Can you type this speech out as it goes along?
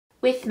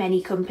With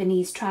many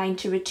companies trying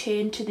to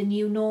return to the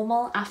new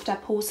normal after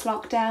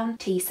post-lockdown,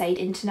 Teesside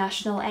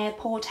International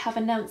Airport have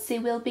announced they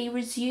will be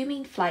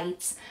resuming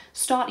flights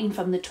starting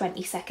from the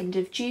 22nd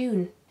of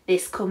June.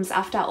 This comes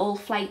after all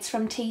flights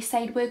from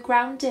Teesside were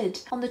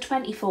grounded on the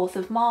 24th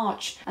of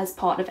March as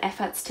part of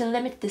efforts to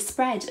limit the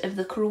spread of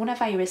the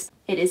coronavirus.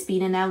 It has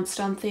been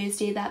announced on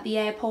Thursday that the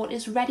airport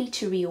is ready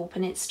to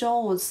reopen its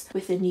doors,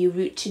 with the new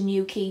route to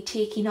Newquay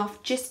taking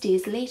off just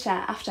days later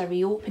after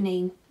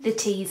reopening. The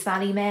Tees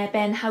Valley Mayor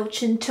Ben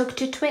Houchin took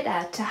to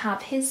Twitter to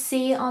have his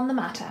say on the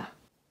matter.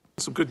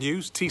 Some good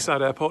news,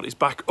 Teesside Airport is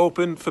back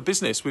open for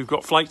business. We've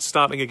got flights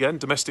starting again,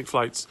 domestic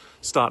flights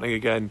starting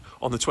again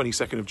on the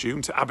 22nd of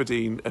June to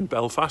Aberdeen and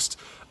Belfast.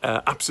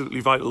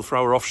 Absolutely vital for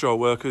our offshore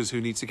workers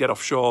who need to get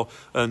offshore,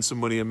 earn some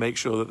money and make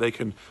sure that they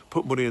can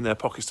put money in their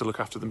pockets to look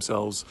after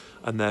themselves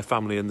and their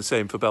family, and the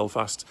same for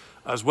Belfast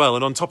as well.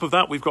 And on top of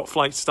that, we've got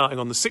flights starting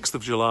on the 6th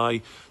of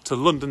July to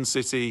London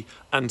City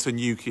and to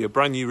Newquay, a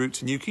brand new route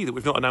to Newquay that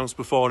we've not announced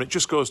before, and it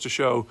just goes to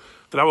show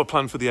that our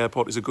plan for the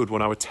airport is a good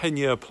one. Our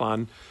 10-year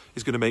plan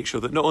is going to make sure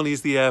that not only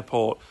is the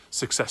airport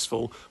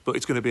successful, but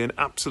it's going to be an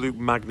absolute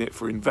magnet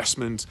for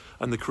investment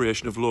and the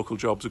creation of local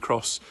jobs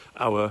across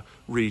our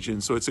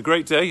region. So it's a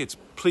great day. It's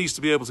pleased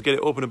to be able to get it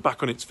open and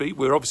back on its feet.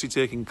 We're obviously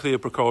taking clear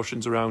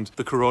precautions around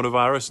the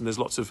coronavirus, and there's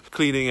lots of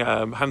cleaning,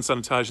 hand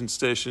sanitisation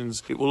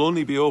stations. It will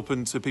only be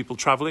open to people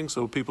travelling,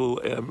 so people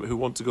who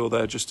want to go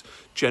there just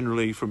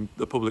generally from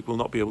the public will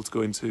not be able to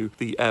go into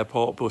the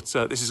airport. But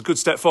this is a good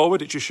step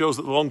forward. It just shows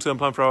that the long-term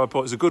plan for our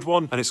airport is a good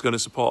one, and it's going to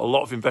support a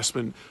lot of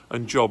investment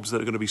and jobs that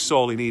are going to be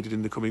sorely needed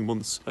in the coming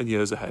months and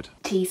years ahead.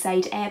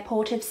 Teesside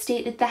Airport have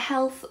stated the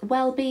health,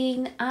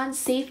 well-being and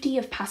safety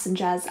of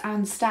passengers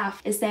and staff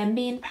is their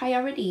main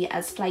priority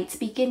as flights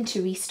begin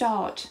to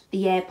restart.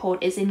 The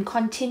airport is in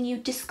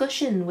continued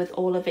discussion with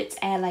all of its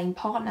airline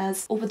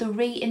partners over the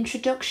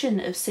reintroduction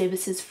of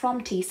services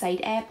from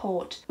Teesside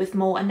Airport, with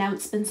more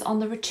announcements on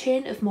the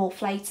return of more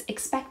flights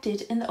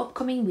expected in the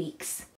upcoming weeks.